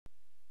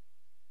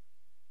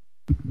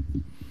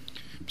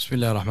بسم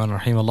الله الرحمن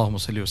الرحيم اللهم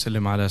صل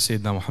وسلم على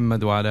سيدنا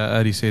محمد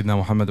وعلى آل سيدنا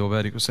محمد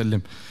وبارك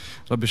وسلم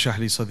رب اشرح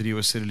لي صدري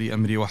ويسر لي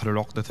أمري واحلل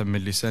عقدة من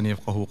لساني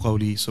يفقهوا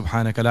قولي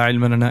سبحانك لا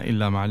علم لنا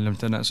إلا ما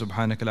علمتنا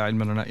سبحانك لا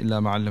علم لنا إلا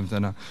ما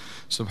علمتنا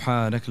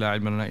سبحانك لا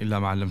علم لنا إلا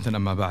ما علمتنا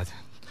أما بعد.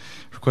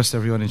 Request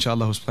everyone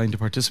inshallah who's planning to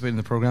participate in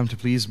the program to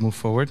please move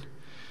forward,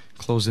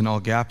 close in all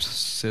gaps,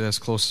 sit as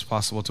close as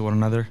possible to one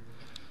another.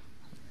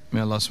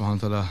 May Allah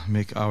subhanahu wa ta'ala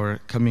make our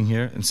coming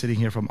here and sitting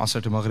here from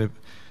Asr to Maghrib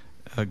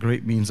a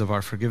great means of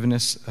our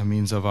forgiveness, a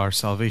means of our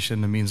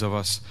salvation, a means of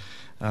us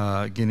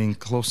gaining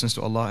closeness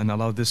to Allah, and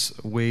allow this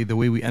way, the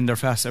way we end our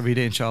fast every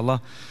day,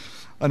 inshallah.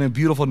 On a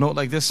beautiful note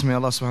like this, may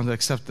Allah subhanahu wa ta'ala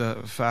accept the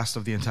fast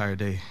of the entire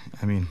day.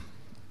 Ameen.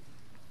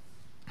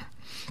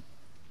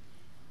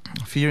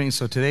 Fearing,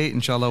 so today,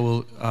 inshallah,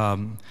 we'll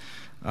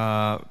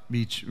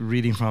be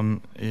reading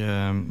from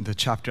the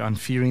chapter on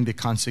fearing the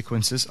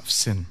consequences of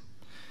sin.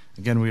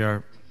 Again, we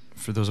are,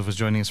 for those of us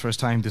joining us first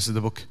time, this is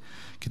the book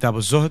Kitab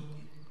al-Zuhd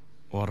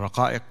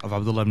والرقائق of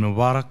Abdullah ibn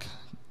Mubarak,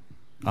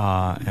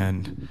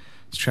 and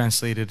it's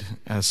translated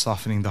as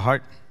Softening the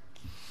Heart.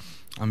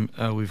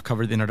 We've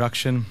covered the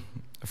introduction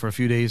for a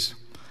few days,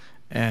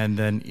 and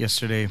then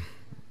yesterday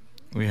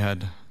we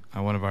had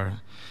one of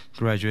our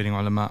graduating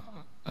ulama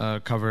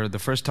cover the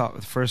first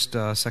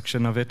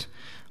section of it,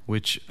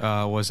 which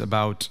was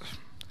about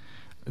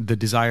the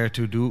desire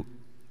to do,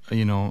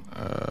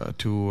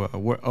 to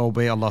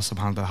obey Allah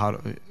subhanahu wa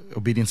ta'ala,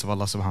 obedience of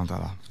Allah subhanahu wa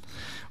ta'ala.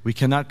 We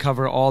cannot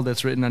cover all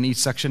that's written on each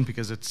section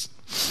because it's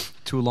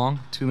too long,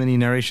 too many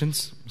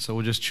narrations. So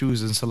we'll just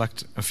choose and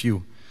select a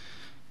few.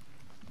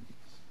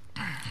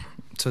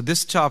 So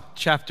this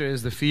chapter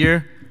is the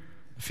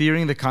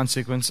fearing the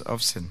consequence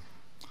of sin.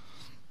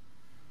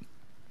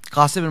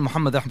 Qasim ibn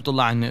Muhammad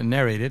rahmatullah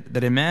narrated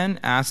that a man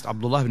asked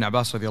Abdullah ibn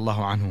Abbas radiallahu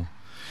anhu,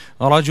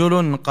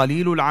 رجل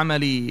قليل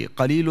العمل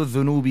قليل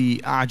الذنوب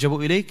أعجب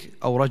إليك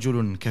أو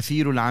رجل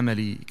كثير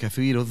العمل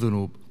كثير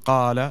الذنوب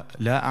قال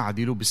لا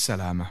أعدل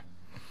بالسلامة.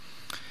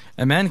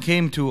 A man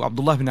came to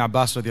Abdullah ibn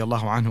Abbas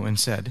radiallahu anhu and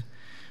said,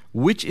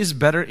 which is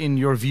better in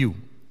your view?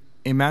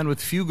 A man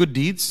with few good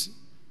deeds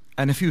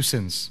and a few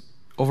sins.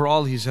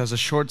 Overall, he has a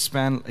short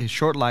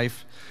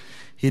life.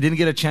 He didn't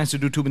get a chance to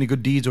do too many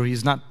good deeds, or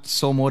he's not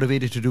so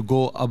motivated to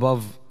go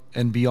above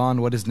and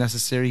beyond what is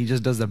necessary. He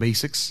just does the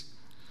basics.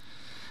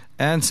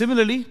 And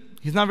similarly,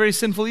 he's not very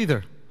sinful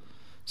either.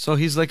 So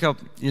he's like a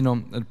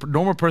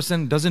normal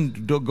person,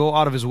 doesn't go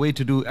out of his way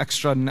to do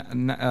extra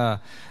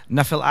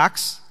nafil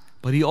acts,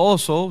 but he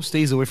also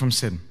stays away from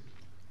sin.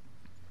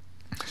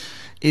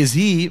 Is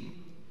he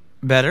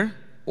better,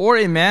 or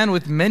a man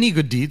with many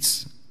good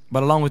deeds,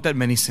 but along with that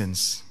many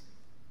sins?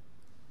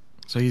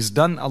 So he's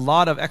done a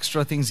lot of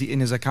extra things in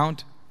his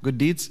account, good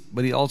deeds,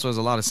 but he also has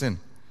a lot of sin.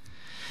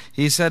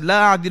 He said,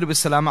 La a'dilu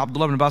bis-salama.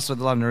 Abdullah ibn Abbas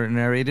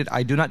narrated,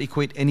 I do not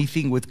equate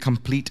anything with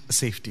complete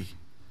safety.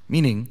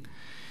 Meaning,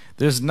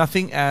 there's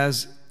nothing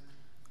as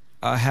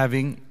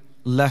having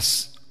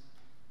less,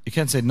 you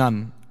can't say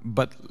none,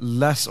 but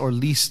less or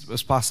least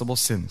as possible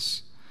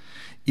sins.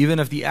 Even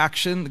if the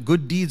action,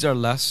 good deeds are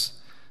less,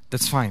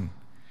 that's fine.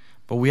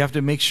 But we have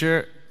to make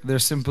sure they're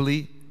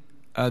simply,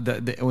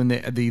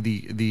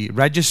 the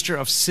register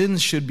of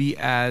sins should be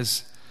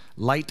as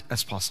light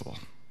as possible.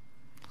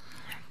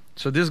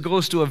 So this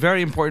goes to a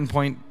very important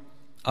point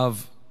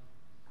of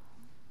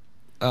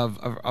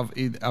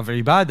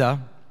ibadah,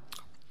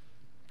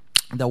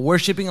 that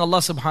worshipping Allah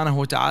subhanahu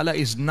wa ta'ala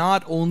is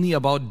not only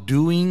about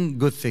doing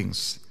good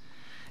things.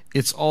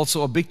 It's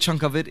also, a big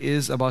chunk of it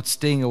is about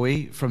staying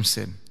away from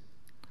sin.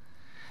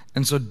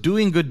 And so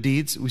doing good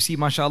deeds, we see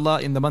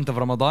mashallah in the month of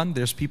Ramadan,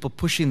 there's people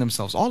pushing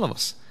themselves, all of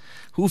us.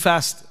 Who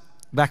fast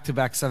back to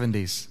back 7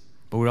 days?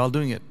 But we're all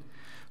doing it.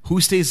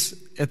 Who stays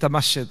at the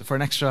masjid for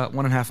an extra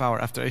 1.5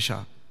 hours after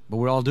Isha? But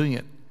we're all doing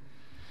it.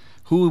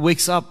 Who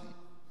wakes up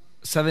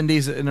 7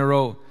 days in a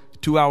row,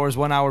 2 hours,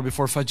 1 hour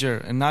before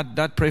Fajr, and not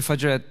pray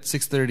Fajr at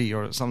 6:30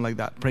 or something like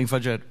that, praying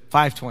Fajr at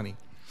 5:20.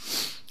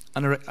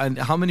 And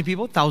how many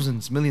people?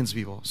 Thousands, millions of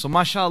people. So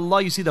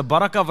mashallah, you see the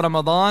barakah of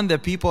Ramadan,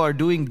 that people are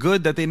doing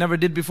good that they never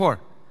did before.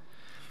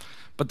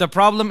 But the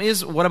problem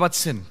is, what about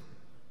sin?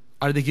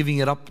 Are they giving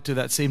it up to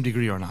that same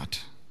degree or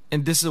not?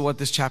 And this is what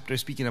this chapter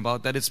is speaking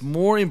about, that it's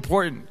more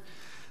important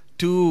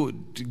to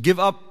give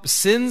up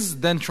sins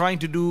than trying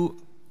to do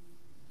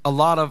a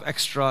lot of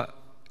extra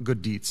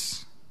good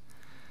deeds.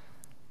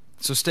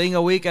 So staying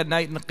awake at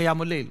night in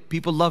Qiyamul Layl.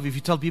 People love, if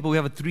you tell people we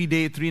have a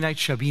 3-night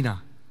Shabina,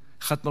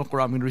 Khatm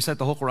al-Quran, we recite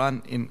the whole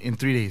Quran in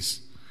 3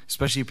 days.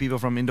 Especially people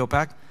from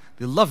Indo-Pak,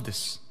 they love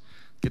this.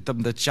 Get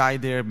them the chai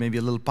there, maybe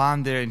a little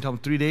pan there, and tell them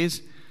 3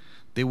 days.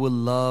 They will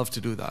love to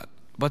do that.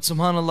 But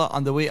subhanAllah,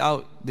 on the way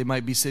out, they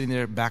might be sitting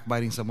there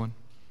backbiting someone.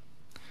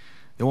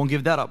 They won't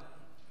give that up.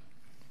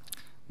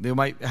 They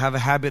might have a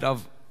habit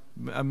of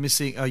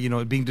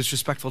being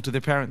disrespectful to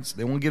their parents.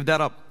 They won't give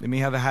that up. They may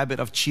have a habit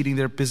of cheating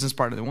their business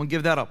partner. They won't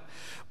give that up.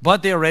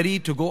 But they are ready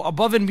to go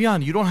above and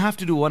beyond. You don't have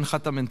to do one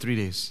khatam in 3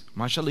 days.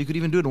 MashaAllah, you could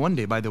even do it in 1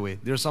 day, by the way.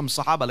 There are some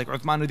sahaba like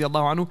Uthman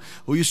radiallahu anhu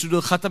who used to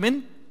do khatam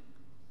in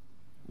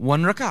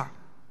 1 rak'ah.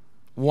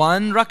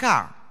 1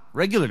 rak'ah.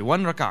 Regularly,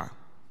 1 rak'ah.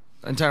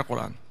 entire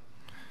Quran.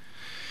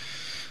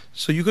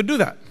 So you could do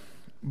that,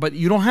 but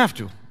you don't have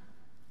to.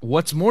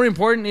 What's more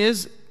important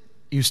is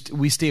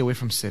we stay away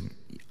from sin.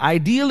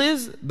 Ideal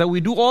is that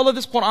we do all of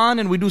this Quran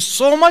and we do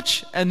so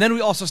much, and then we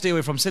also stay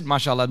away from sin.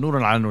 MashaAllah,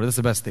 nurun ala nur. That's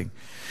the best thing.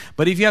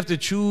 But if you have to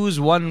choose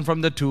one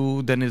from the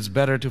two, then it's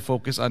better to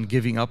focus on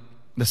giving up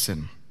the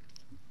sin.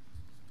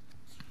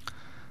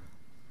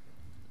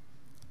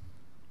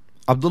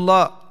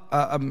 Abdullah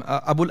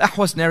Abu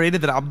al-Ahwas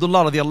narrated that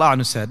Abdullah radiallahu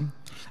anhu said,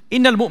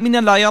 إن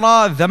المؤمن لا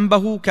يرى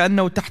ذنبه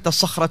كأنه تحت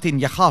صخرة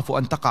يخاف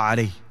أن تقع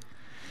عليه.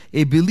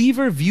 A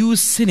believer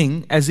views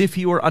sinning as if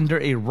he were under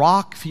a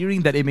rock,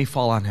 fearing that it may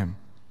fall on him.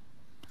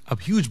 A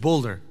huge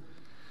boulder,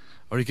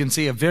 or you can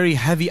say a very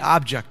heavy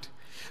object.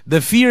 The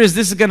fear is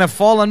this is going to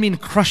fall on me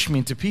and crush me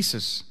into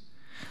pieces.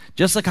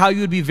 Just like how you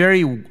would be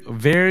very,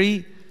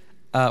 very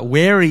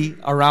wary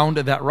around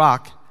that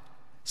rock.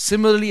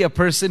 Similarly, a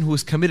person who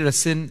has committed a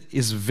sin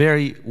is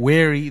very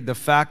wary the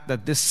fact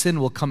that this sin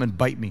will come and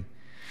bite me.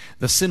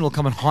 The sin will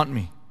come and haunt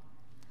me.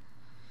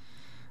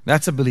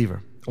 That's a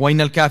believer.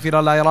 وَإِنَّ الْكَافِرَ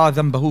لَا يَرَى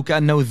ذَنْبَهُ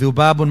كَأَنَّهُ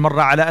ذُبَابٌ مَرَّ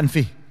عَلَى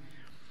أَنْفِهِ.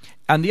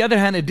 On the other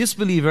hand, a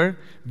disbeliever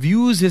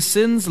views his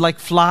sins like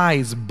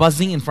flies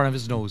buzzing in front of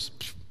his nose.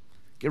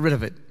 Get rid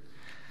of it.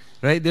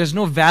 Right? There's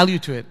no value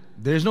to it.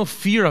 There's no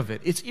fear of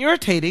it. It's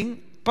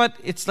irritating, but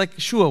it's like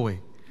shoo away.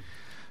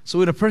 So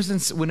when a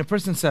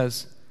person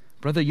says,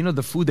 brother, you know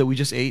the food that we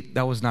just ate,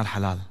 that was not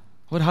halal.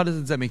 How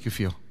does that make you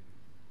feel?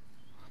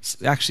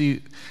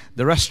 Actually,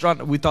 the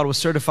restaurant we thought was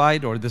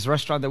certified, or this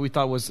restaurant that we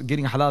thought was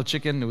getting halal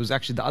chicken, it was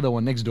actually the other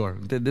one next door.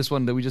 This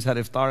one that we just had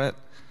iftar at,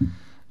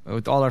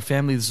 with all our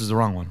family, this is the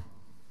wrong one.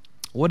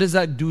 What does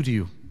that do to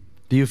you?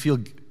 Do you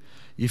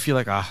feel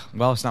like,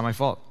 well, it's not my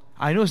fault.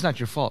 I know it's not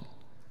your fault.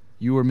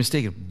 You were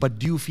mistaken. But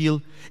do you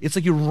feel, it's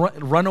like you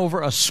run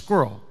over a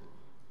squirrel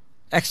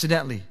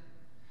accidentally.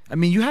 I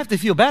mean, you have to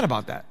feel bad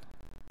about that.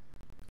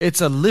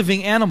 It's a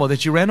living animal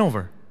that you ran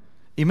over.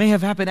 It may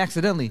have happened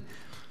accidentally.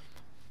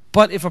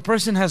 But if a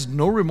person has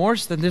no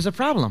remorse, then there's a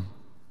problem.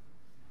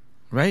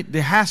 Right?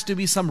 There has to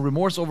be some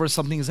remorse over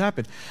something has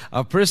happened.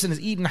 A person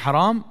has eaten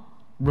haram,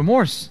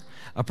 remorse.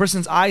 A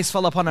person's eyes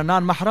fell upon a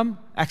non-mahram,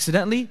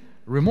 accidentally,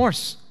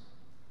 remorse.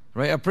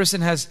 Right? A person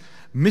has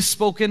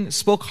misspoken,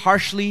 spoke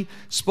harshly,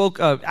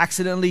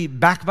 accidentally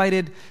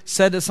backbited,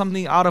 said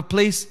something out of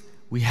place.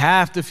 We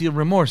have to feel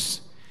remorse.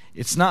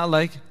 It's not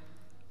like,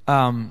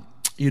 I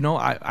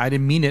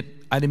didn't mean it.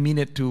 I didn't mean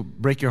it to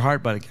break your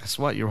heart, but guess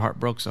what? Your heart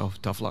broke, so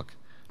tough luck.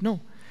 No.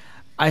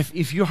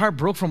 If your heart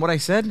broke from what I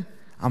said,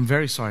 I'm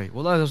very sorry.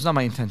 Well, that was not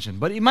my intention.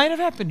 But it might have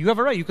happened. You have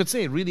a right. You could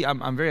say, really,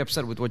 I'm very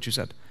upset with what you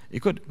said.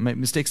 It could.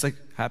 Mistakes like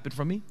happen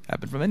from me,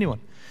 happen from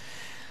anyone.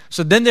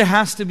 So then there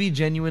has to be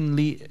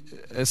genuinely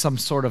some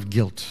sort of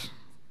guilt.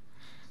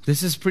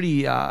 This is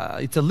pretty,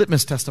 it's a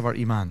litmus test of our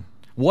iman.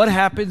 What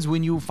happens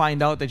when you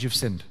find out that you've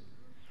sinned?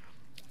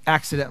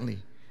 Accidentally.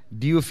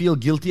 Do you feel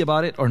guilty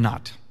about it or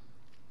not?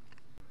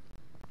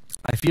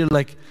 I feel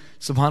like,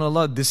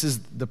 subhanAllah, this is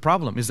the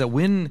problem, is that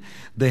when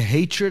the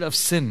hatred of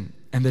sin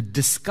and the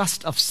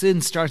disgust of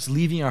sin starts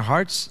leaving our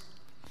hearts,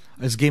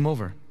 it's game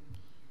over.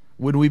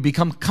 When we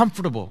become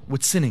comfortable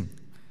with sinning,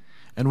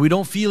 and we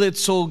don't feel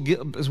so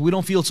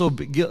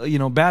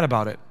bad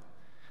about it,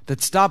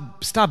 that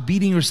stop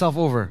beating yourself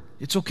over.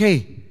 It's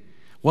okay.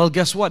 Well,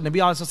 guess what? Nabi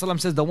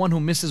ﷺ says the one who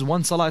misses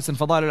one salah, it's in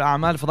fadail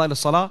al-a'mal, fadail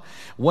al-salah.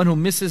 One who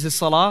misses his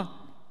salah,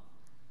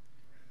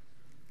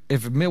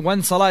 if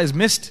one salah is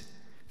missed,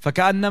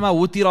 فَكَأَنَّمَا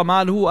وُتِرَ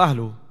مَالُهُ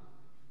أَهْلُهُ.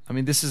 I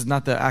mean, this is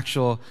not the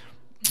actual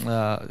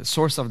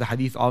source of the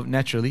hadith,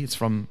 naturally. It's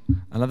from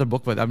another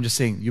book, but I'm just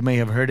saying, you may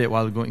have heard it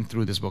while going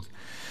through this book.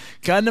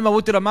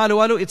 كَأَنَّمَا وُتِرَ مَالُهُ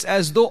أَهْلُهُ. It's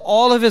as though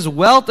all of his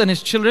wealth and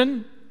his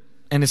children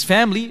and his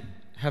family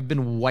have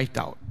been wiped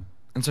out.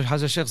 And so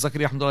Hazrat Shaykh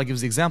Zakaria Alhamdulillah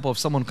gives the example of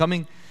someone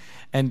coming,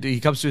 and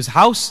he comes to his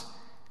house,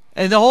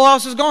 and the whole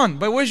house is gone.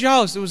 But where's your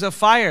house? It was a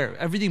fire,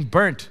 everything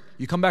burnt.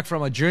 You come back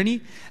from a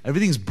journey,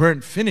 everything's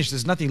burnt, finished,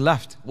 there's nothing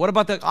left. What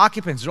about the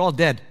occupants? They're all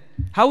dead.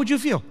 How would you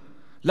feel?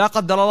 La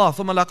qaddar Allah,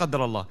 thumma la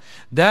qaddar Allah.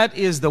 That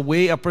is the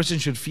way a person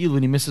should feel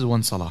when he misses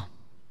one salah.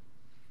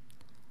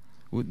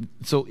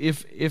 So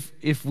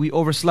if we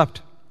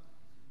overslept,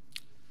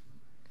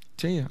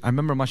 tell you, I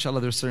remember,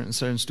 mashallah, there's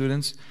certain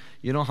students,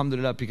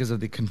 alhamdulillah, because of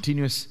the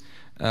continuous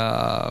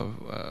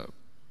istiqamah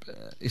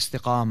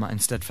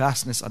and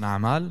steadfastness on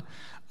a'mal,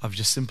 of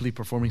just simply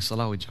performing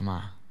salah with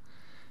jama'ah.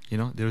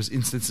 There's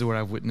instances where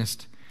I've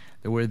witnessed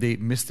where they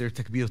missed their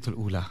takbiratul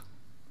ula.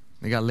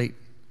 They got late,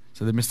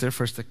 so they missed their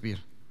first takbir.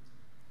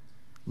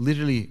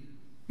 Literally,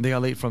 they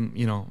got late from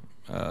to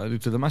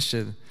the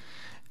masjid,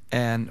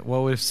 and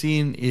what we've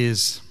seen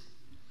is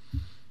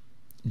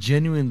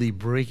genuinely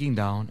breaking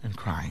down and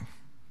crying,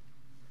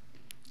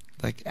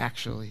 like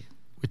actually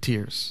with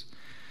tears,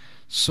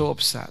 so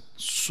upset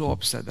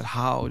that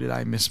how did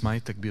I miss my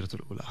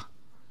takbiratul ula?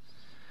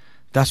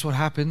 That's what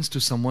happens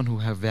to someone who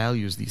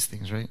values these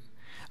things, right?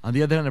 On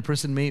the other hand, a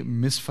person may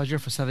miss Fajr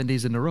for 7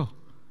 days in a row.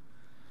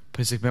 But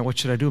he's like, man, what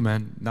should I do,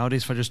 man?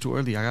 Nowadays Fajr is too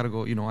early. I gotta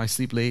go, I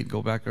sleep late,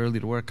 go back early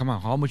to work. Come on,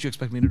 how much you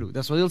expect me to do?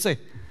 That's what he'll say.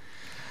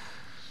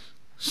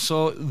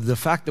 So the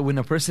fact that when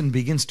a person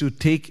begins to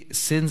take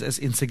sins as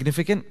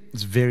insignificant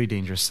is a very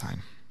dangerous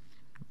sign.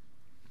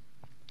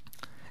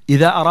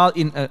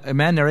 A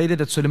man narrated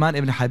that Sulaiman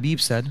ibn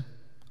Habib said,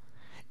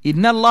 إِنَّ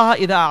اللَّهَ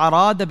إِذَا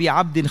أَرَادَ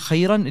بِعَبْدٍ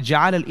خَيْرًا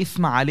جَعَلَ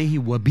الْإِثْمَ عَلَيْهِ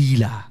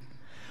وَبِيلًا.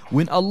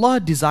 When Allah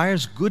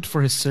desires good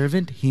for His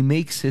servant, He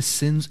makes his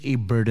sins a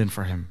burden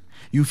for him.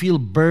 You feel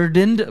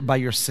burdened by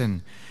your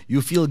sin.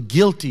 You feel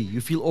guilty.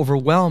 You feel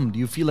overwhelmed.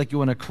 You feel like you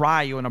want to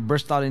cry. You want to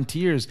burst out in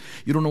tears.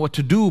 You don't know what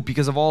to do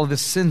because of all the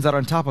sins that are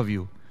on top of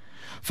you.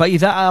 فَإِذَا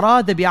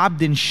أَرَادَ بِعَبْدٍ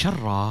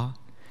شَرًّا.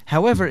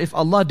 However, if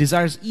Allah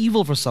desires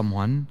evil for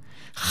someone,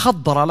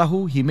 خَضَّرَ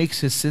لَهُ, He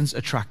makes his sins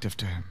attractive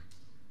to him.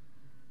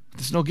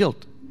 There's no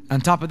guilt.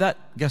 On top of that,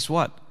 guess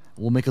what?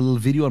 We'll make a little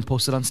video and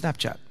post it on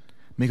Snapchat.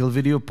 Make a little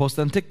video, post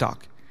it on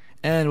TikTok.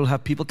 And we'll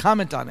have people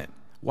comment on it.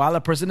 While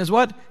a person is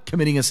what?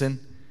 Committing a sin.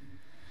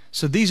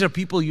 So these are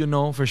people you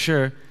know for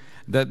sure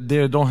that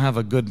they don't have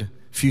a good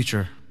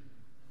future.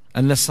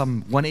 Unless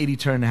some 180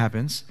 turn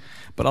happens.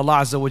 But Allah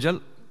Azza wa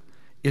Jal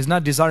is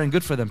not desiring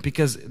good for them.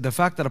 Because the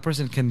fact that a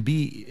person can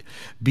be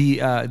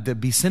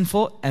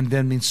sinful and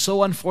then be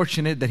so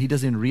unfortunate that he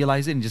doesn't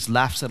realize it and just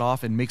laughs it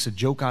off and makes a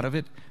joke out of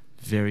it,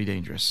 very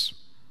dangerous.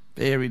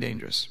 Very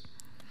dangerous.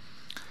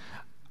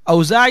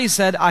 Awza'i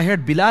said, I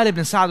heard Bilal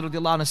ibn Sa'd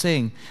radiallahu anhu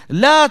saying,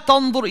 لا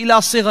تنظر إلى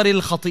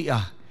صغر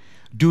الخطيئة.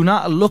 Do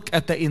not look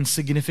at the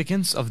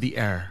insignificance of the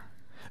error.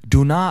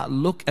 Do not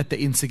look at the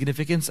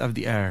insignificance of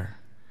the error.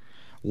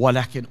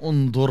 ولكن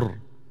انظر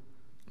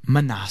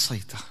من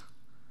عصيته.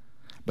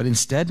 But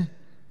instead,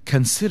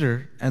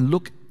 consider and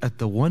look at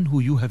the one who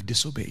you have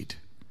disobeyed.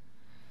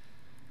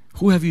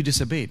 Who have you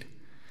disobeyed?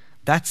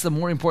 That's the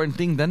more important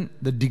thing than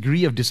the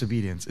degree of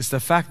disobedience. It's the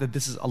fact that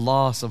this is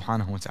Allah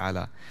subhanahu wa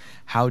ta'ala.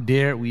 How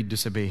dare we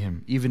disobey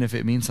Him, even if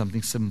it means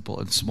something simple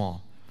and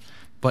small.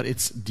 But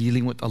it's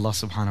dealing with Allah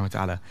subhanahu wa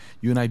ta'ala.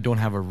 You and I don't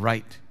have a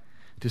right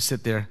to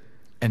sit there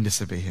and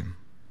disobey Him.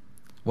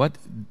 What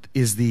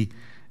is the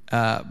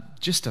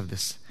gist of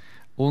this?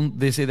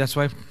 They say that's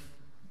why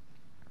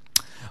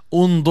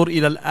انظر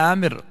إلى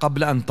الآمر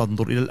قبل أن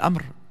تنظر إلى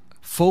الأمر.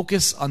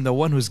 Focus on the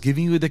one who's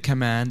giving you the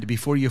command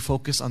before you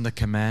focus on the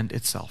command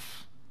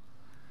itself.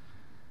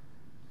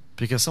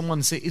 Because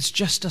someone say, it's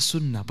just a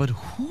sunnah. But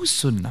whose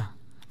sunnah?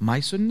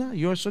 My sunnah?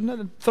 Your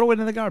sunnah? Throw it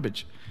in the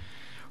garbage.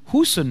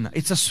 Whose sunnah?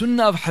 It's a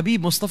sunnah of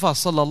Habib Mustafa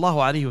sallallahu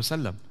alayhi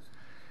wasallam.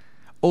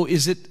 Oh,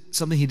 is it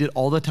something he did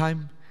all the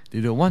time? Did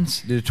he do it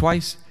once? Did it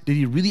twice? Did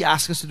he really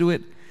ask us to do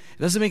it?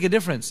 It doesn't make a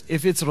difference.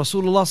 If it's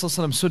Rasulullah sallallahu alayhi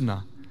wa sallam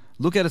sunnah,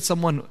 look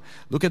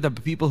at the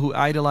people who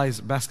idolize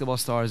basketball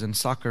stars and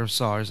soccer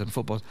stars and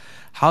football.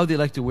 How they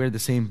like to wear the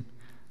same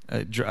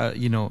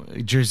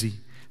jersey.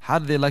 How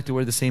do they like to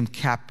wear the same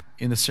cap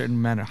in a certain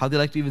manner? How they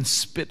like to even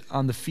spit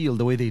on the field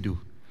the way they do.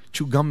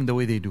 Chew gum the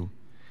way they do.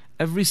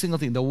 Every single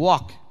thing. The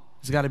walk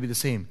has got to be the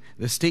same.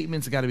 The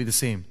statements have got to be the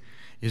same.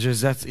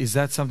 Is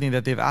that something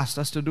that they've asked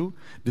us to do?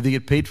 Do they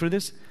get paid for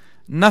this?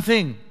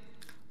 Nothing.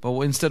 But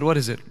instead, what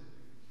is it?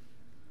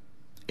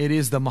 It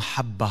is the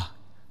mahabbah.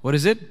 What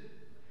is it?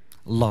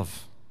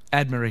 Love,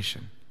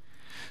 admiration.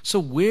 So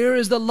where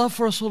is the love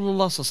for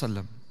Rasulullah sallallahu alaihi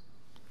wasallam?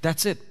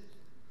 That's it.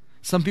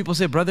 Some people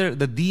say, brother,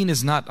 the deen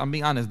is not, I'm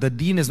being honest, the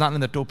deen is not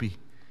in the topi.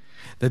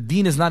 The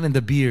deen is not in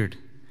the beard.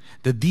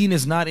 The deen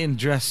is not in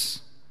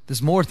dress.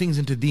 There's more things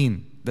into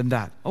deen than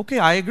that. Okay,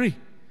 I agree.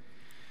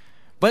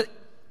 But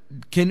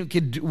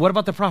what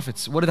about the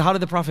prophets? How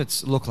did the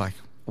prophets look like?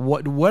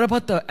 What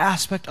about the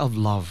aspect of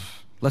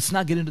love? Let's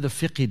not get into the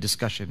fiqh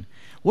discussion.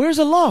 Where's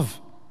the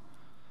love?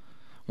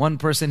 One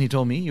person, he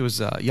told me, he was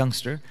a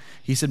youngster.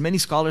 He said many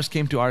scholars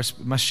came to our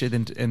masjid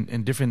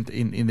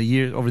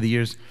over the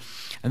years,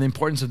 and the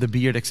importance of the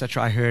beard,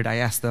 etc. I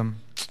asked them.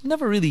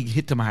 Never really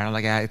hit to my heart. I'm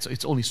like,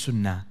 it's only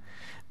sunnah,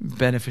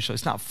 beneficial.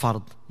 It's not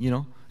fard,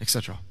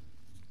 etc.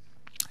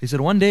 He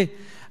said one day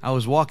I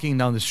was walking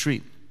down the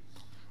street,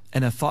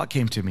 and a thought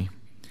came to me,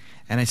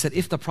 and I said,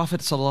 if the Prophet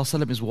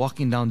ﷺ is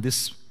walking down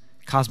this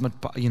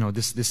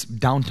this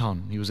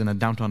downtown. He was in a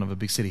downtown of a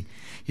big city.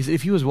 He said,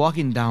 if he was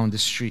walking down the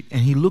street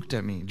and he looked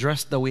at me,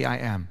 dressed the way I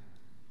am,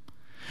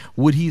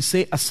 would he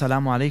say,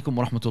 Assalamu alaikum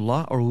wa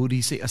rahmatullah, or would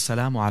he say,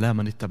 Assalamu ala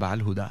man ittaba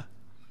al-huda?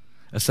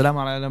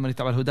 Assalamu ala man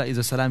ittaba al-huda is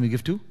a salam you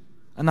give to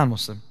a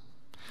non-Muslim.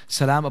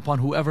 Salam upon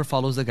whoever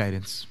follows the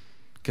guidance.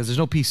 Because there's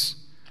no peace.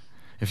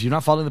 If you're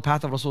not following the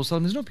path of Rasulullah,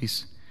 there's no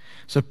peace.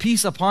 So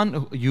peace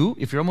upon you,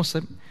 if you're a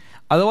Muslim.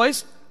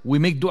 Otherwise, we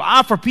make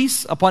dua for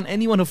peace upon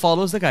anyone who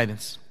follows the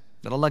guidance.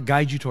 That Allah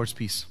guide you towards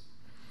peace.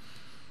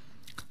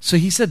 So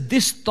he said,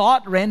 this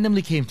thought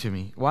randomly came to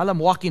me while I'm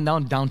walking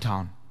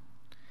downtown.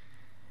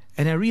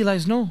 And I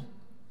realized, no,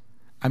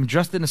 I'm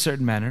dressed in a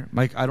certain manner.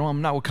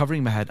 I'm not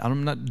covering my head.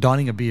 I'm not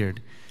donning a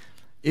beard.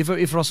 If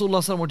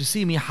Rasulullah were to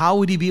see me, how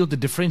would he be able to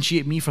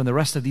differentiate me from the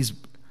rest of these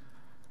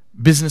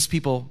business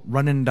people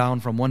running down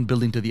from one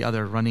building to the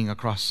other, running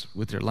across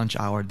with their lunch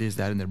hour, this,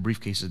 that, and their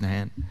briefcases in their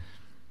hand?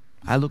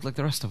 I look like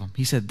the rest of them.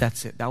 He said,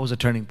 that's it. That was a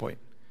turning point.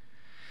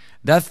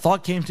 That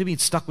thought came to me, it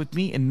stuck with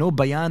me, and no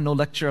bayan, no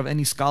lecture of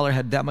any scholar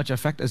had that much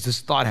effect as this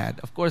thought had.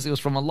 Of course, it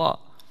was from Allah.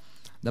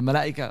 The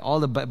malaika, all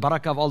the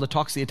barakah of all the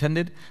talks he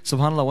attended,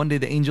 subhanAllah, one day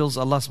the angels,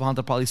 Allah subhanahu wa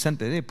ta'ala probably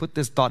sent it, they put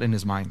this thought in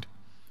his mind.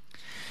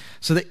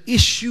 So the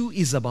issue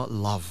is about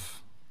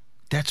love.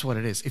 That's what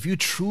it is. If you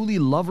truly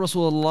love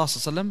Rasulullah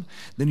sallallahu alaihi wasallam,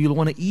 then you'll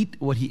want to eat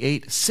what he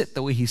ate, sit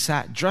the way he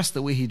sat, dress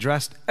the way he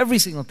dressed, every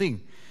single thing.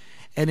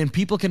 And then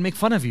people can make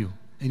fun of you.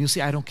 And you'll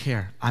say, I don't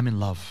care, I'm in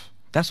love.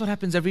 That's what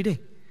happens every day.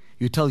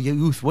 You tell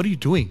youth, what are you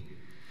doing?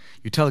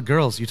 You tell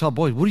girls, you tell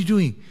boys, what are you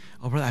doing?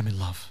 Oh brother, I'm in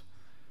love.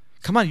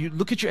 Come on, you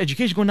look at your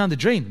education going down the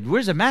drain.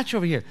 Where's the match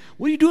over here?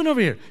 What are you doing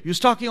over here? You're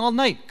stalking all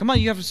night. Come on,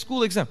 you have a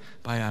school exam.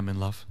 But I'm in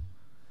love.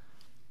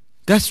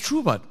 That's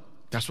true, but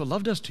that's what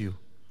love does to you.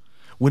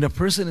 When a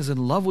person is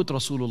in love with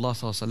Rasulullah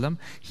sallallahu alaihi wasallam,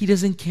 he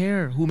doesn't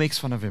care who makes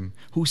fun of him,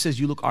 who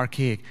says you look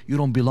archaic, you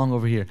don't belong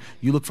over here,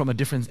 you look from a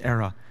different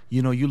era,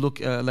 you know, you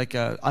look like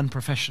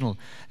unprofessional,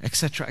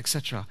 etc.,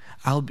 etc.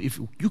 If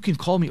you can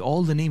call me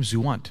all the names you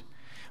want,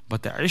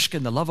 but the ishq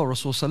and the love of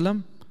Rasulullah sallallahu alaihi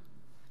wasallam,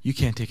 you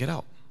can't take it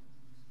out.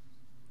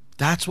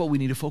 That's what we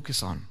need to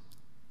focus on.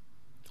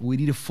 We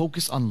need to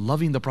focus on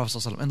loving the Prophet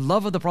ﷺ. And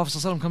love of the Prophet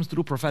ﷺ comes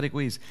through prophetic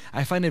ways.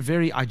 I find it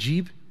very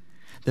ajib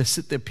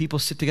that people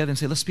sit together and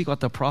say, let's speak about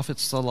the Prophet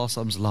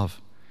ﷺ's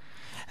love.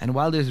 And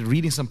while they're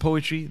reading some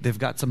poetry, they've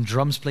got some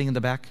drums playing in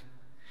the back.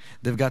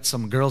 They've got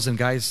some girls and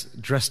guys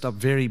dressed up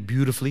very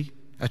beautifully,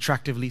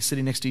 attractively,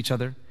 sitting next to each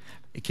other.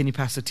 Can you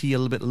pass the tea a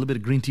little bit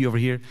of green tea over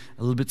here,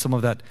 a little bit some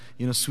of that,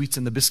 sweets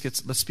and the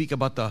biscuits. Let's speak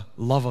about the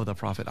love of the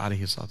Prophet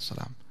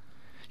ﷺ.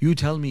 You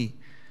tell me,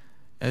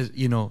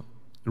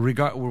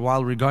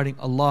 while regarding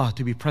Allah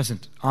to be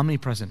present,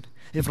 omnipresent,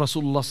 if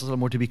Rasulullah ﷺ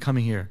were to be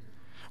coming here,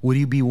 would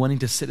you be wanting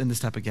to sit in this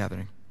type of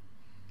gathering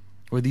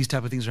where these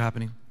type of things are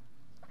happening?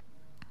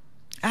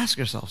 Ask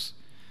yourselves.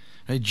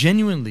 Right?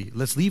 Genuinely,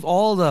 let's leave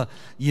all the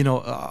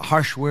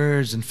harsh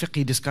words and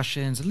fiqh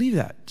discussions. Leave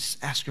that.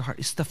 Just ask your heart.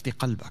 Istafti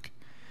qalbak.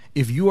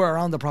 If you are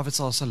around the Prophet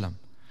ﷺ,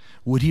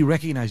 would he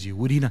recognize you?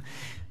 Would he not?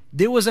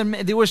 There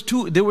was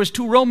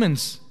two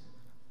Romans.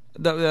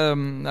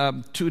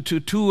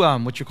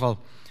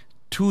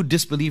 Two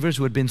disbelievers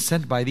who had been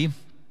sent by the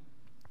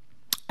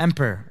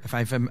emperor. If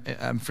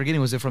I'm forgetting,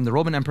 was it from the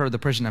Roman emperor or the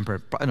Persian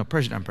emperor? No,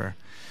 Persian emperor.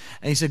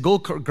 And he said, go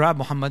grab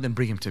Muhammad and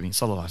bring him to me,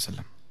 sallallahu alaihi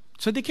wasallam.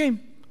 So they came.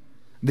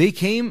 They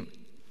came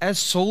as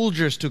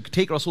soldiers to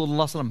take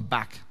Rasulullah sallallahu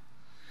back.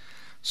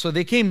 So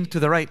they came to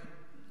the right.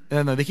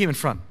 No, they came in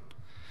front.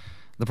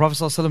 The Prophet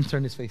sallallahu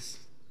turned his face.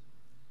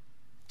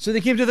 So they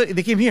came here.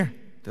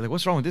 They're like,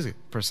 what's wrong with this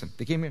person?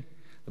 They came here.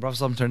 The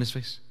Prophet ﷺ turned his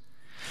face.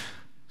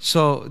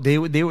 So they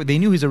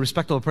knew he's a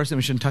respectable person,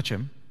 we shouldn't touch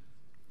him.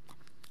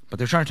 But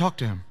they're trying to talk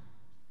to him.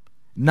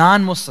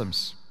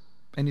 Non-Muslims.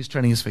 And he's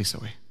turning his face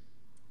away.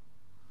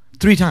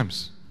 3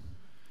 times.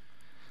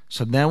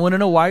 So then I want to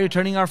know, why you're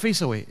turning our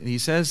face away? And he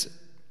says,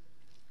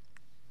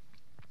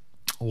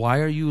 why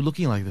are you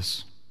looking like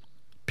this?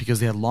 Because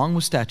they had long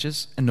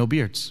mustaches and no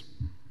beards.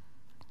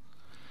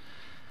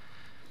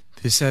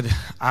 They said,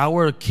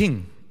 our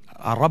king,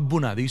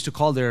 Rabbuna, they used to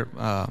call their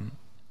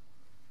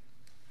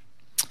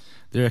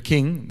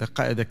king, the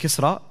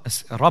Kisra,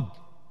 Rabb.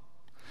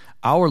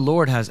 Our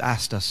Lord has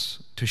asked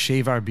us to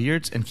shave our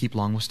beards and keep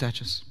long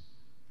mustaches.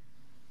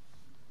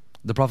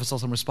 The Prophet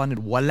ﷺ responded,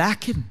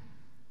 Walakin,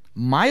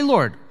 my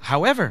Lord,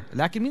 however,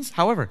 lakin means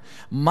however,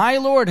 my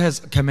Lord has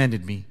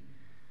commanded me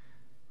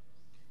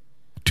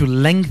to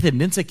lengthen,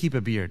 didn't say keep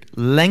a beard,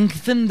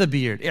 lengthen the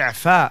beard,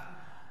 i'fa.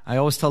 I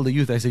always tell the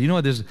youth, I said, you know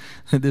what,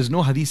 there's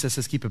no hadith that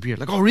says keep a beard.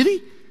 Like, oh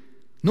really?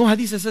 No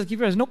hadith that says keep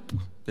a beard? Nope.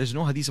 There's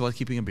no hadith about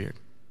keeping a beard.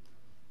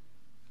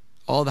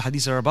 All the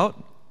hadiths are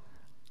about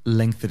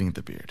lengthening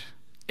the beard.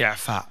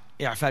 I'fa.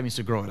 I'fa means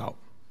to grow it out.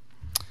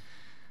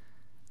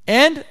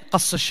 And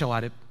qass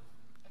al-shawarib,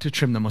 to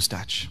trim the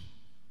mustache.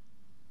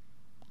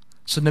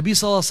 So Nabi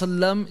sallallahu alaihi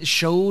wasallam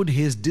showed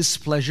his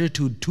displeasure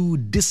to 2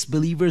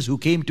 disbelievers who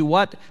came to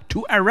what?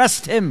 To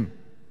arrest him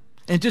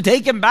and to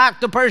take him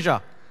back to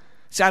Persia.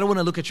 Say, I don't want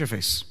to look at your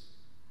face.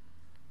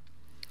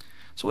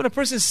 So when a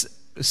person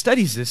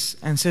studies this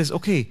and says,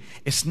 okay,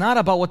 it's not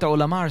about what the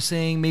ulama are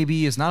saying,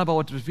 maybe it's not about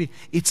what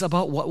it's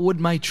about what would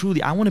my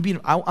truly, I want to be,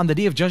 on the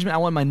day of judgment, I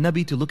want my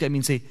Nabi to look at me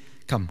and say,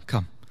 come,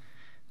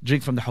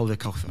 drink from the Hawd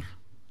al-Kawthar.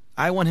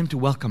 I want him to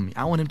welcome me.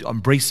 I want him to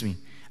embrace me.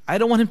 I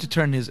don't want him to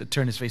turn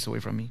his face away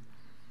from me.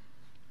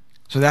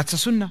 So that's a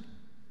sunnah.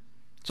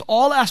 So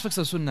all aspects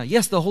of sunnah.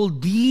 Yes, the whole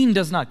deen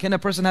does not. Can a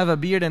person have a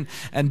beard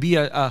and be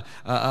a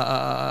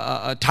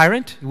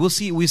tyrant? We'll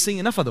see. We're seeing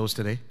enough of those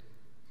today.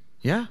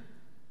 Yeah.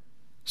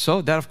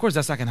 So that, of course,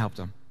 that's not going to help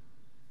them.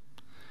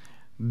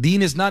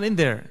 Deen is not in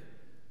there.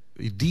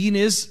 Deen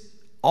is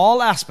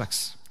all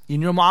aspects.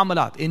 In your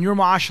mu'amalat, in your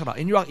mu'ashara,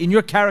 in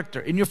your character,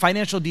 in your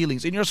financial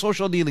dealings, in your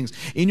social dealings,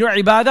 in your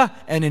ibadah,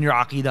 and in your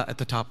aqidah at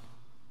the top.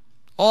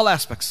 All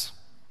aspects.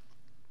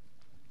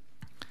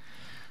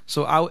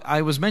 So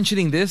I was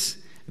mentioning this,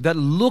 that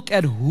look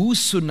at whose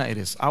sunnah it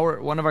is.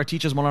 One of our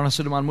teachers, Maulana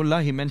Sulaiman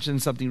Mullah, he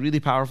mentioned something really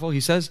powerful. He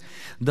says,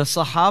 the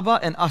Sahaba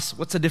and us,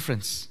 what's the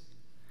difference?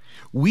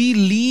 We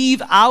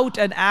leave out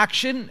an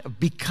action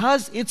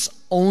because it's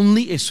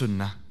only a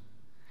sunnah.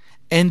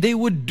 And they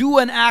would do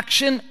an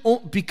action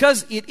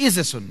because it is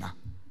a sunnah.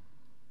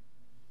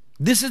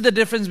 This is the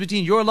difference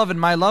between your love and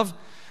my love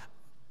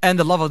and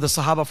the love of the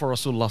Sahaba for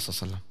Rasulullah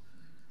sallallahu alaihi wasallam.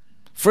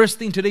 First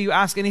thing today you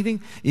ask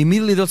anything,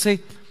 immediately they'll say,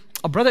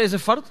 oh, brother, is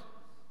it fard?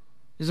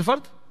 Is it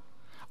fard?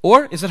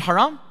 Or is it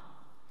haram?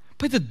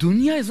 But the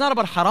dunya is not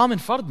about haram and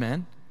fard,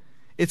 man.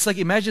 It's like,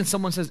 imagine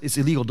someone says, it's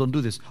illegal, don't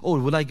do this. Oh,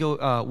 will I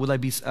go, will I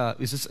be, is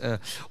this,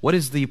 what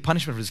is the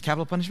punishment for this?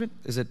 Capital punishment?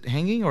 Is it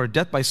hanging or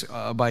death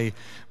by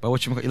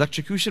what you call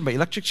electrocution, by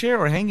electric chair,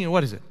 or hanging, or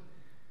what is it?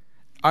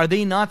 Are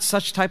they not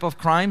such type of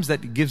crimes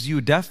that gives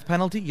you death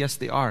penalty? Yes,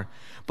 they are.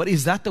 But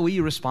is that the way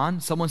you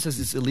respond? Someone says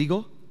it's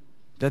illegal,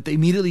 that they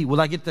immediately, will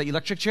I get the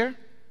electric chair?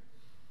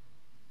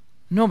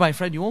 No, my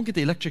friend, you won't get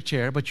the electric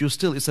chair, but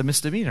it's a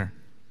misdemeanor.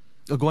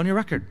 It'll go on your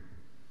record.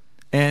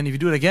 And if you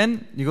do it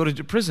again, you go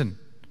to prison.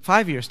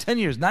 5 years, 10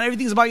 years. Not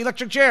everything's about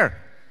electric chair.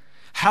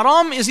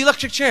 Haram is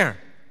electric chair.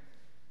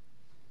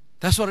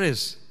 That's what it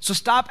is. So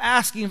stop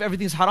asking if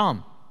everything's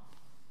haram.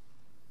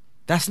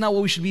 That's not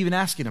what we should be even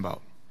asking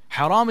about.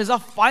 Haram is a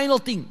final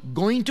thing.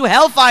 Going to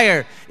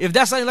hellfire. If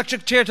that's not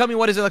electric chair, tell me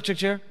what is electric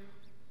chair?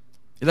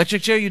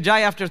 Electric chair, you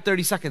die after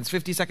 30 seconds,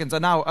 50 seconds,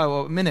 an hour,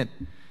 a minute.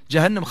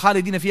 Jahannam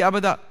khalidina fi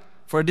abada.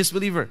 For a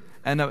disbeliever.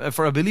 And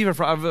for a believer,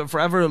 forever,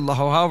 however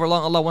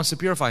long Allah wants to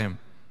purify him.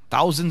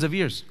 Thousands of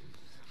years.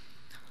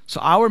 So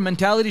our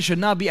mentality should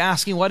not be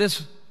asking what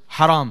is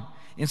haram.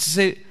 Instead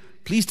say,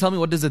 please tell me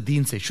what does the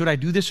deen say. Should I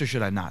do this or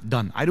should I not?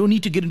 Done. I don't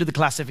need to get into the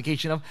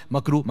classification of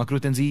makruh,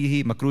 makruh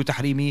tanzihi, makruh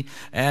tahrimi,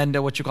 and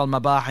what you call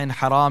mabah and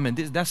haram. And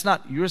this, that's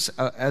not yours.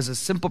 As a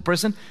simple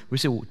person, we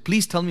say, well,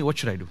 please tell me what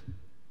should I do?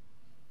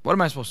 What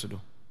am I supposed to do?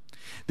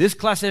 This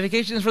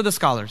classification is for the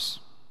scholars.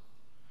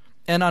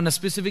 And on a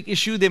specific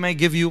issue, they might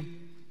give you,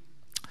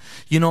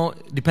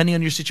 depending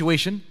on your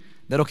situation,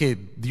 that okay,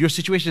 your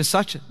situation is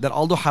such that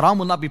although haram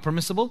will not be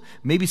permissible,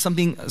 maybe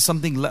something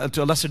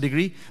to a lesser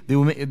degree, they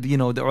will,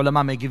 the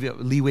ulama may give you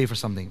leeway for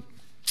something.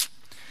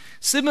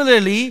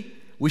 Similarly,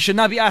 we should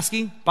not be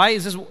asking,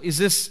 is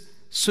this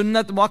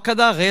sunnat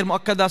muakkada, ghair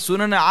muakkada,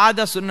 sunnah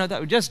aada,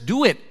 sunnah. Just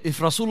do it. If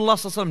Rasulullah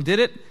sallallahu alaihi wasallam did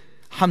it,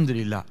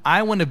 alhamdulillah,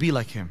 I want to be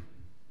like him.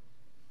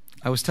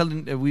 I was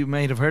telling, we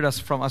may have heard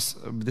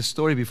this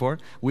story before.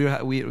 We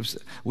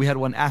had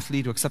one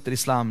athlete who accepted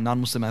Islam,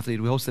 non-Muslim athlete.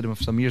 We hosted him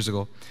some years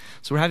ago.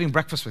 So we're having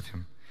breakfast with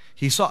him.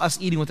 He saw us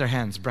eating with our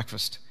hands,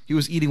 breakfast. He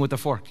was eating with a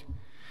fork.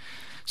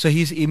 So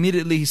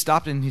he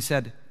stopped and he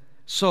said,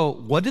 so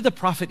what did the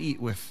Prophet eat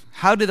with?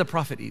 How did the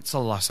Prophet eat?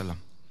 Sallallahu Alaihi Wasallam.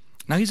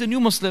 Now he's a new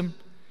Muslim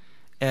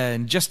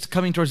and just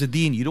coming towards the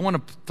deen. You don't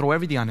want to throw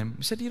everything on him.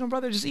 He said,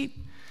 brother, just eat.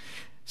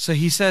 So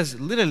he says,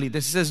 literally, he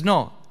says,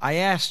 no, I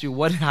asked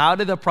you, how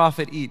did the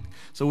Prophet eat?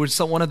 So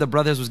one of the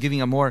brothers was giving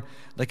a more,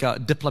 like a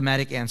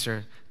diplomatic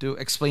answer to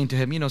explain to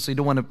him, so you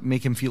don't want to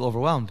make him feel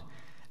overwhelmed.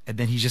 And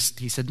then he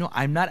said, no,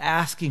 I'm not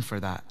asking for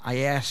that. I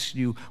asked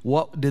you,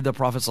 what did the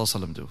Prophet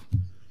ﷺ do?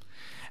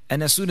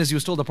 And as soon as he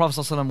was told the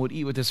Prophet ﷺ would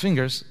eat with his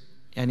fingers,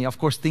 and of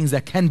course things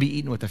that can be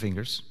eaten with the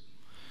fingers,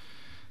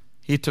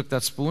 he took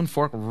that spoon,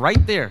 fork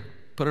right there,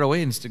 put it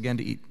away and began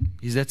to eat.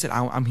 He said, that's it.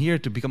 I'm here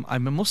to become,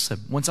 I'm a Muslim.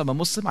 Once I'm a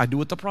Muslim, I do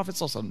what the Prophet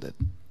ﷺ did.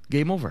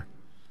 Game over.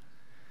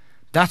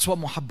 That's what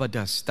muhabba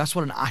does. That's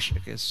what an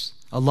ashiq is.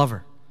 A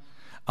lover.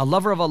 A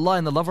lover of Allah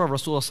and the lover of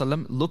Rasulullah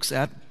ﷺ looks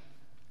at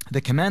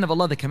the command of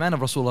Allah, the command of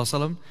Rasulullah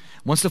ﷺ,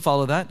 wants to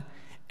follow that.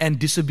 And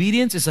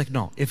disobedience is like,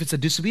 no. If it's a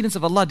disobedience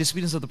of Allah,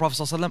 disobedience of the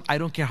Prophet ﷺ, I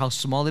don't care how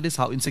small it is,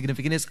 how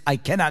insignificant it is, I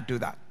cannot do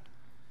that.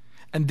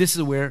 And this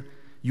is where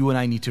you and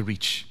I need to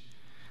reach.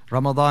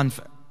 Ramadan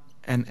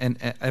and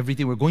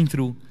everything we're going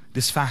through,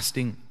 this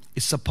fasting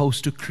is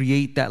supposed to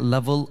create that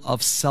level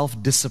of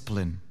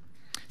self-discipline,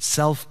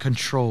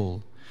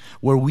 self-control,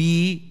 where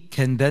we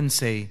can then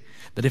say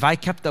that if I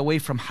kept away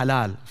from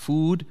halal,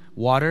 food,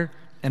 water,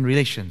 and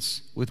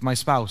relations with my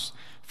spouse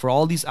for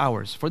all these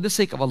hours, for the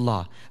sake of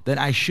Allah, then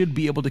I should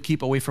be able to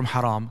keep away from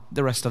haram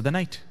the rest of the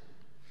night.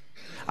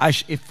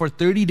 If for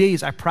 30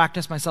 days I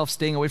practice myself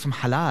staying away from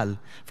halal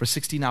for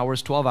 16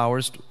 hours, 12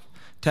 hours,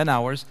 10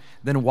 hours,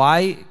 then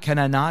why can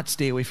I not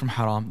stay away from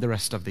haram the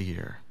rest of the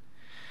year?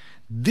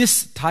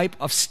 This type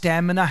of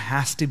stamina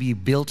has to be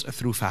built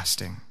through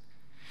fasting.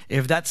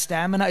 If that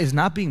stamina is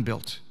not being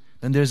built,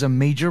 then there's a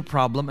major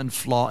problem and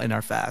flaw in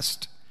our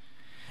fast.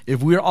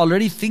 If we're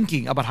already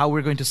thinking about how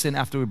we're going to sin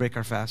after we break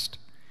our fast,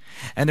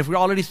 and if we're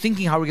already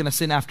thinking how we're going to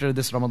sin after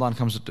this Ramadan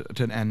comes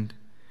to an end,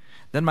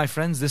 then my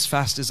friends, this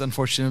fast is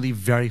unfortunately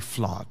very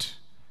flawed.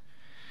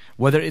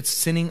 Whether it's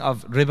sinning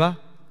of riba,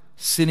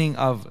 sinning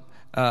of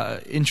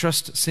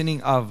interest,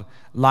 sinning of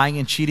lying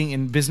and cheating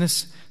in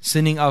business,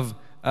 sinning of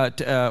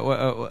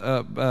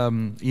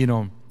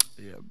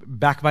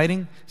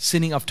backbiting,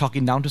 sinning of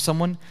talking down to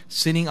someone,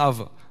 sinning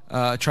of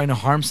trying to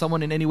harm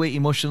someone in any way,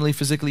 emotionally,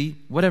 physically,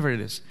 whatever it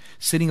is,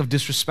 sinning of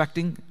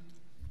disrespecting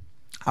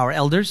our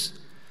elders.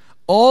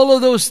 All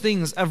of those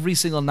things every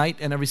single night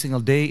and every single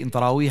day in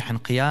Taraweeh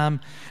and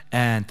Qiyam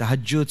and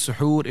Tahajjud,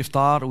 Suhoor,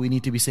 Iftar, we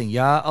need to be saying,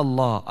 Ya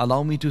Allah,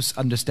 allow me to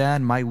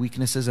understand my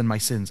weaknesses and my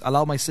sins.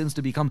 Allow my sins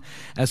to become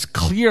as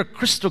clear,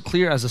 crystal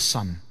clear as the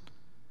sun.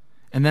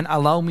 And then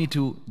allow me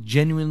to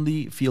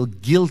genuinely feel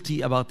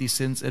guilty about these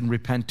sins and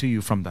repent to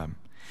you from them.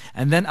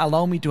 And then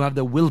allow me to have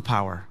the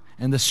willpower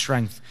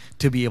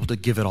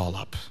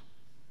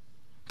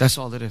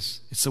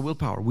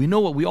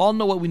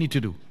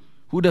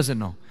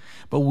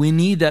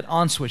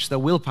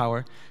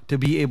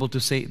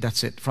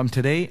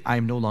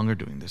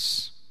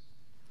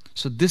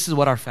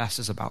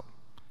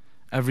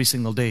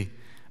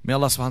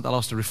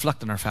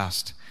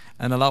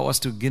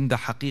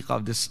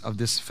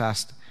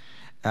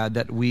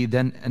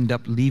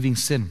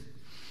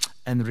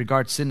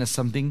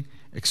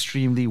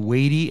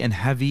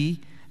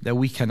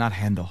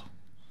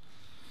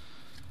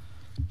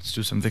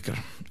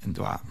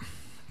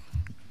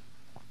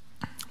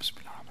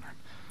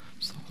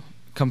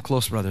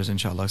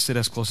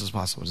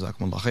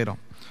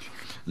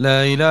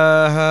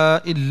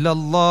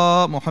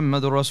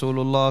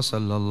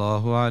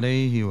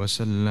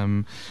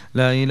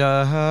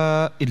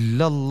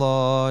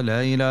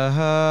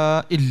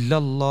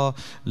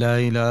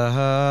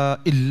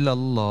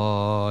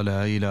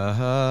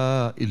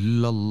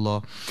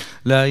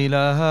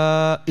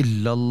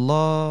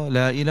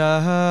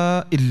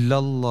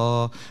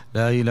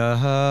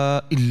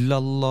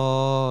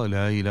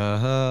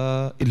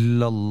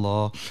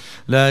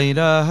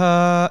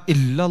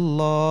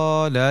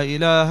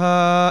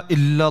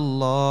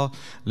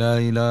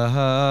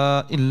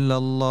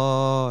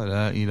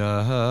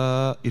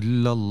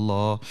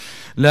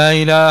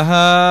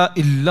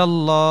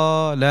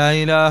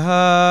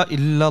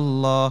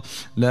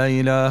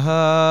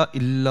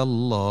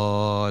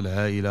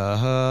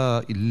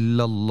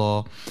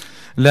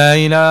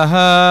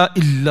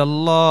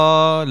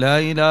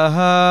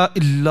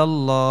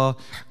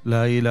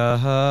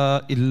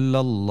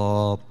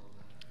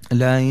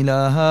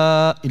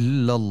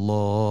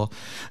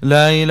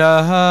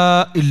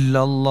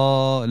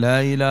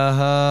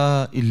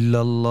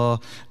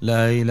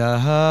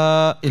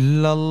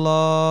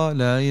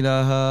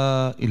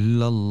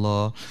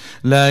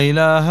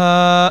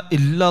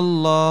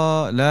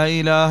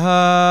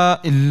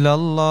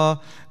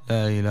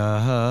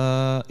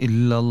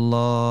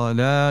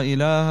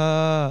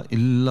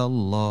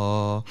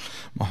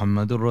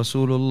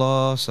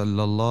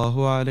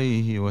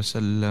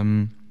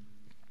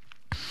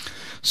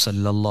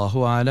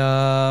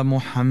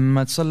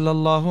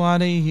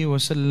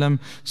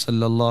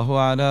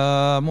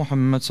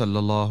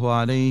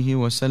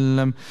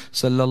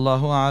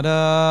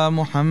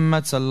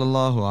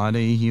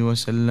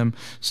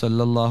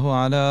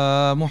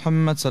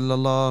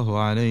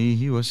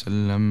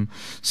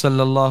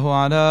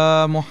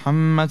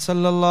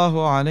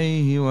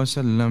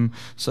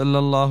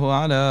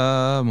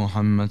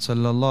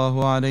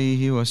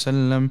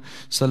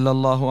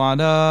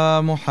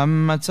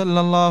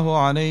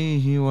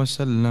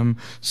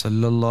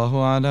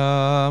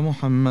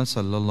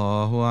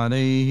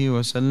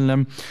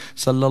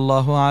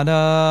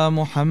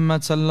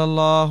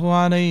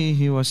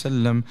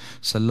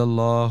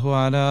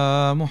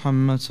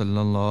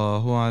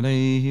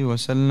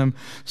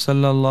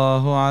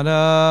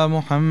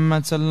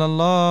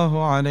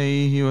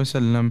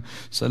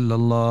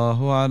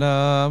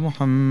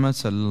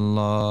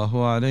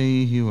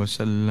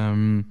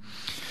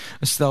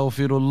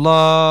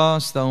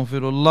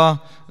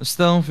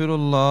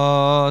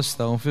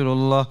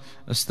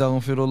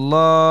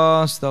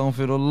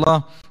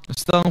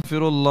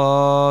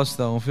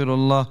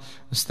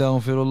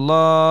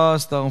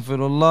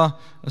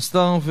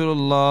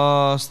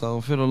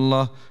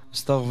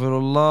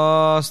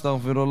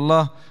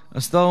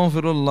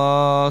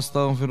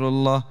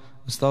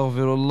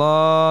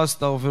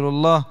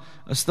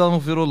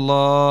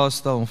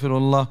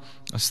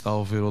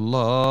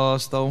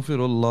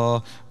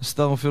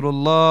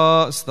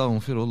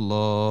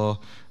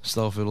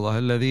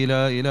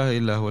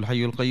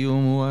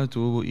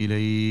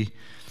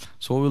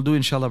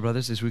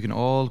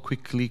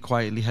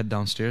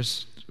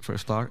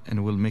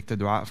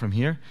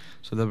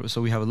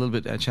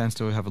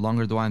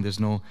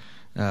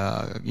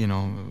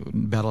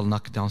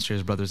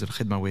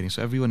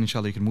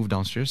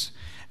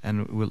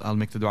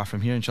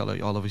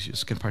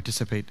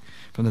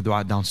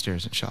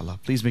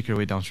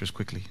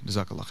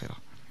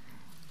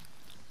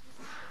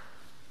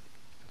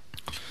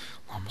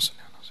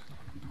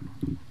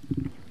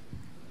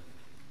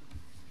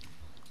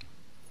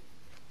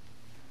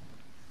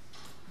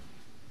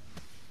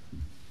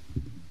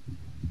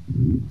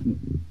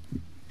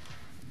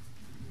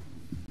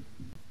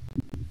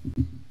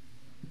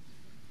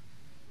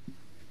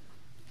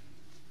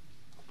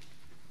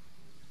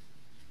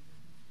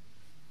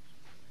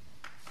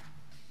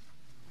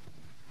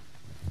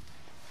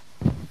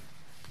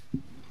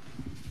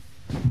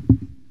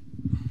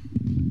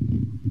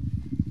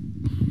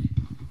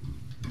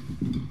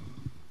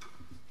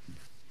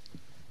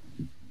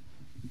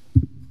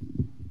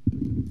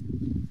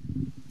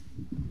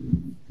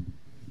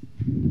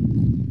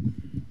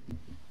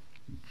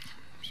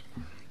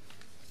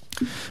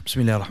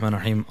بسم الله الرحمن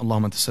الرحيم.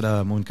 اللهم أنت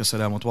السلام ومنك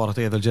السلام وتبارك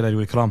يا ذا الجلال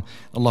والإكرام.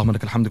 اللهم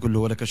لك الحمد كله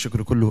ولك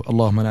الشكر كله.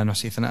 اللهم لا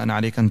نحصي ثناء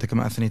عليك أنت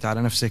كما أثنيت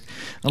على نفسك.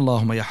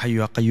 اللهم يا حي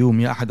يا قيوم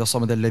يا أحد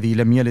الصمد الذي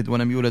لم يلد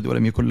ولم يولد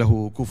ولم يكن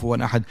له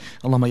كفوا أحد.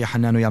 اللهم يا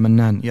حنان يا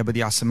منان يا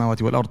بديع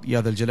السماوات والأرض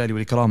يا ذا الجلال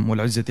والإكرام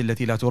والعزة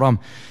التي لا ترام.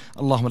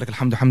 اللهم لك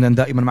الحمد حمدا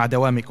دائما مع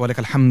دوامك، ولك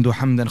الحمد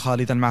حمدا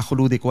خالدا مع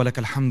خلودك، ولك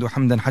الحمد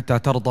حمدا حتى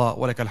ترضى،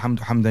 ولك الحمد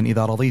حمدا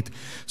إذا رضيت.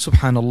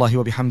 سبحان الله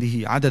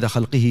وبحمده عدد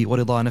خلقه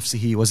ورضا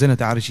نفسه وزنة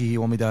عرشه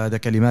ومداد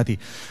كلماته.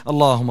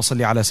 اللهم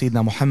صل على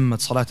سيدنا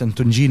محمد صلاة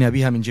تنجينا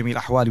بها من جميع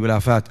الأحوال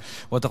والآفات،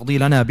 وتقضي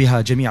لنا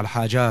بها جميع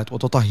الحاجات،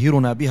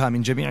 وتطهرنا بها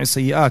من جميع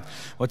السيئات،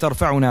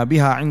 وترفعنا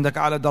بها عندك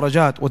على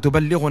الدرجات،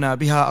 وتبلغنا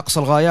بها أقصى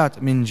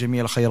الغايات من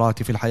جميع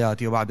الخيرات في الحياة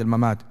وبعد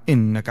الممات،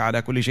 إنك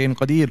على كل شيء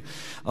قدير.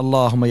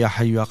 اللهم يا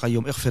حي يا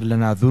قيوم اغفر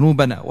لنا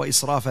ذنوبنا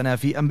وإسرافنا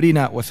في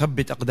أمرنا،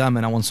 وثبت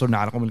أقدامنا وانصرنا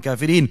على القوم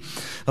الكافرين.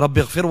 رب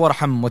اغفر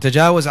وارحم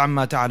وتجاوز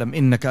عما تعلم،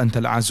 إنك أنت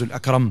الأعز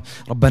الأكرم.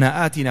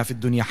 ربنا آتنا في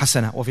الدنيا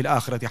حسنة وفي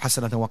الآخرة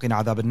حسنة وقنا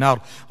عذاب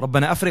النار.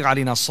 ربنا أفرغ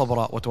علينا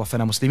الصبر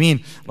وتوفنا مسلمين.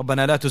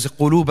 ربنا لا تزغ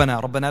قلوبنا،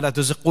 ربنا لا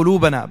تزغ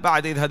قلوبنا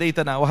بعد إذ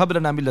هديتنا، وهب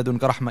لنا من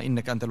لدنك رحمة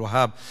إنك أنت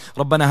الوهاب.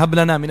 ربنا هب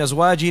لنا من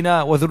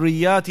أزواجنا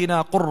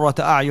وذرياتنا قرة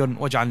أعين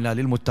واجعلنا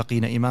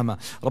للمتقين إماما.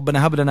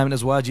 ربنا هب لنا من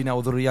أزواجنا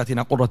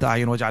وذرياتنا قرة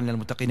أعين واجعلنا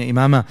للمتقين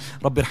إماما.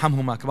 رب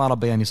ارحمهما كما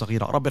ربياني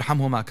صغيرا، رب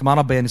ارحمهما كما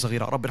ربياني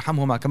صغيرا، رب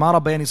ارحمهما كما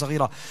ربياني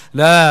صغيرا.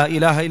 لا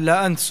إله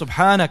إلا أنت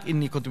سبحانك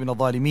إني كنت من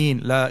الظالمين.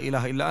 لا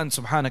إله إلا أنت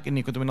سبحانك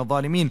إني كنت من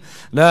الظالمين.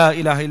 لا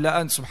إله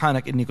إلا أنت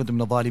سبحانك إني كنت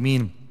من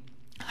الظالمين.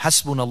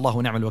 حسبنا الله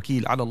ونعم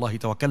الوكيل، على الله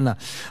توكلنا.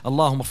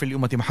 اللهم اغفر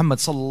لأمة محمد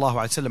صلى الله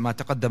عليه وسلم ما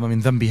تقدم من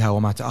ذنبها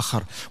وما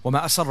تأخر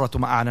وما أسرت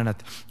وما أعلنت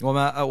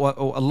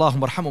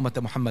اللهم ارحم أمة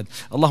محمد،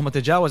 اللهم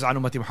تجاوز عن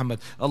أمة محمد،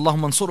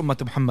 اللهم انصر أمة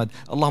محمد،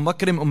 اللهم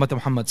أكرم أمة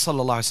محمد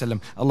صلى الله عليه وسلم.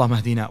 اللهم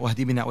اهدنا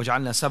واهد بنا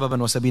واجعلنا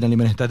سببا وسبيلا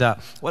لمن اهتدى،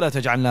 ولا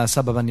تجعلنا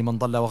سببا لمن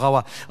ضل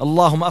وغوى.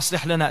 اللهم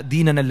أصلح لنا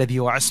ديننا الذي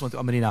هو عصمة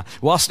أمرنا،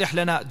 وأصلح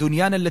لنا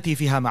دنيانا التي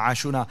فيها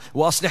معاشنا،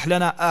 وأصلح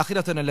لنا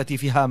آخرتنا التي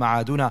فيها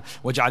معادنا،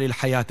 واجعل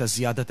الحياة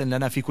زيادة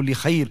لنا في كل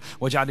خير،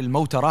 واجعل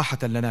الموت راحة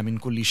لنا من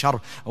كل شر.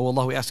 Oh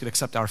Allah, we ask you to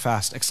accept our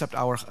fast, accept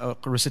our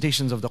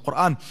recitations of the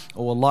Quran.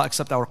 Oh Allah,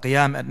 accept our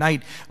qiyam at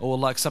night. Oh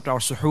Allah, accept our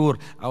suhoor,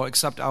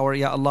 accept our,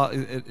 Ya Allah,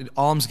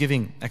 alms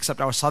giving, accept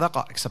our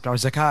sadaqah, accept our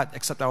zakat,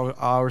 accept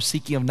our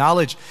seeking of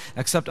knowledge,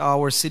 accept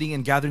our sitting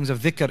in gatherings of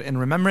dhikr and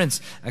remembrance,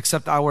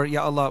 accept our,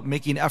 Ya Allah,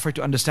 making effort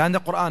to understand the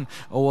Quran.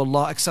 Oh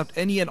Allah, accept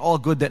any and all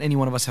good that any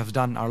one of us have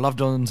done, our loved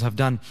ones have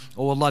done.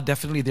 Oh Allah,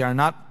 definitely they are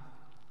not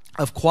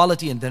of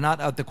quality, and they're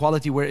not at the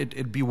quality where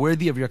it'd be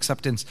worthy of your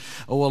acceptance.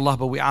 Oh Allah,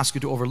 but we ask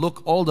you to overlook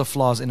all the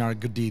flaws in our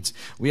good deeds.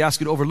 We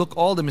ask you to overlook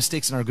all the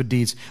mistakes in our good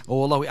deeds.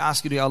 Oh Allah, we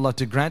ask you, Ya Allah,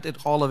 to grant it,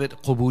 all of it,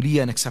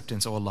 qubuliyah and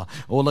acceptance. Oh Allah.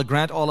 Oh Allah,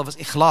 grant all of us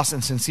ikhlas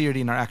and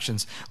sincerity in our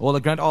actions. Oh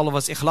Allah, grant all of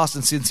us ikhlas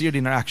and sincerity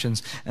in our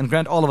actions, and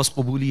grant all of us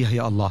qubuliyah,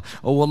 Ya Allah.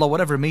 Oh Allah,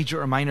 whatever major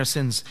or minor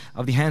sins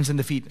of the hands and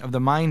the feet, of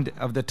the mind,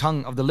 of the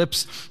tongue, of the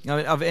lips,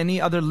 of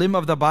any other limb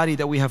of the body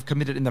that we have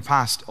committed in the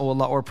past, oh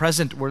Allah, or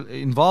present, we're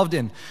involved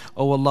in,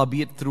 oh Allah,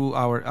 be it through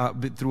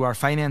our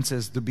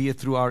finances, be it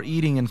through our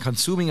eating and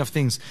consuming of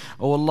things,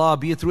 oh Allah,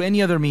 be it through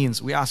any other means,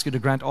 we ask you to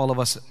grant all of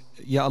us,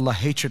 Ya Allah,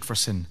 hatred for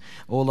sin,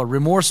 oh Allah,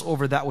 remorse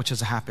over that which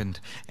has happened,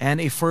 and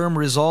a firm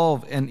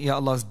resolve and, Ya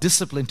Allah's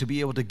discipline to be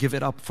able to give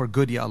it up for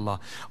good, Ya Allah.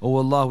 Oh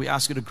Allah, we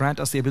ask you to grant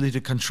us the ability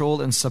to control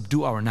and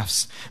subdue our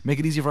nafs. Make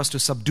it easy for us to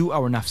subdue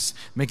our nafs.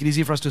 Make it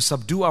easy for us to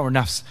subdue our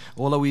nafs.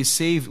 Oh Allah, we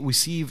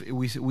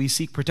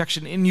seek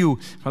protection in you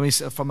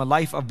from a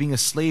life of being a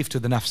slave to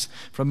the nafs,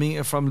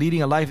 from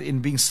leading a life in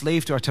being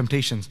slave to our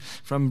temptations,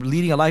 from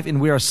leading a life in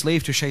we are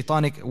slave to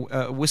shaitanic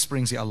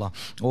whisperings, Ya Allah.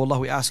 Oh Allah,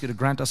 we ask you to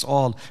grant us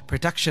all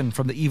protection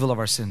from the evil of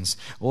our sins.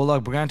 Oh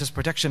Allah, grant us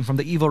protection from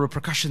the evil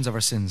repercussions of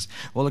our sins.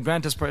 Oh Allah,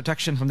 grant us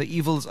protection from the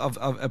evils of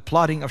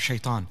plotting of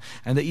shaitan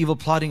and the evil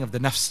plotting of the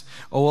nafs.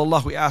 Oh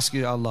Allah, we ask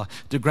you, Ya Allah,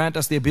 to grant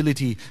us the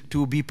ability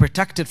to be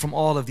protected from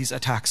all of these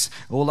attacks.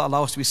 Oh Allah,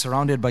 allow us to be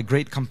surrounded by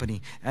great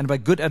company and by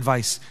good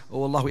advice.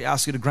 Oh Allah, we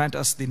ask you to grant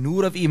us the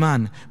nur of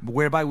iman,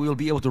 whereby we will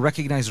be able to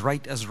recognize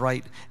right as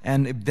right,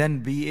 and then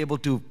be able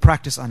to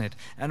practice on it,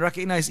 and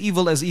recognize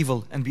evil as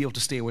evil and be able to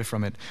stay away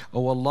from it.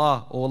 Oh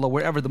Allah,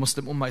 wherever the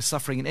Muslim Ummah is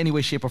suffering in any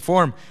way, shape or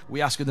form,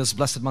 we ask you in this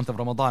blessed month of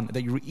Ramadan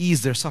that you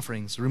ease their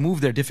sufferings,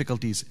 remove their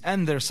difficulties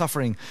and their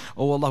suffering.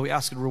 Oh Allah, we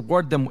ask you to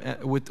reward them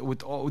with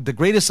the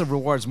greatest of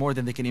rewards, more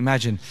than they can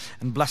imagine,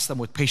 and bless them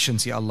with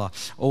patience, Ya Allah.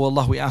 Oh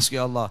Allah, we ask you,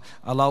 Ya Allah,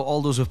 allow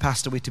all those who have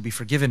passed away to be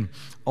forgiven.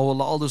 Oh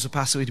Allah, all those who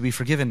passed away to be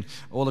forgiven.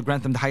 Oh Allah,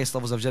 grant them the highest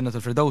levels of Jannat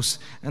al-Firdaus,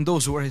 and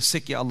those who are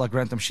sick, Ya Allah,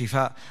 grant them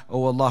shifa.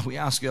 Oh Allah, we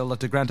ask you, Allah,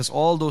 to grant us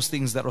all those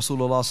things that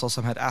Rasulullah sallallahu alaihi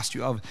wasallam had asked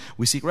you of.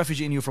 We seek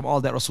refuge in you from all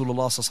that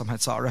Rasulullah sallallahu alaihi wasallam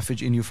had sought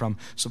refuge in you from.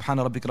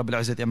 Subhana rabbika rabbil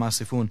izzati amma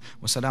yasifun,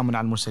 wa salamun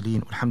al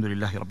mursaleen,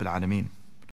 walhamdulillahi rabbil alameen.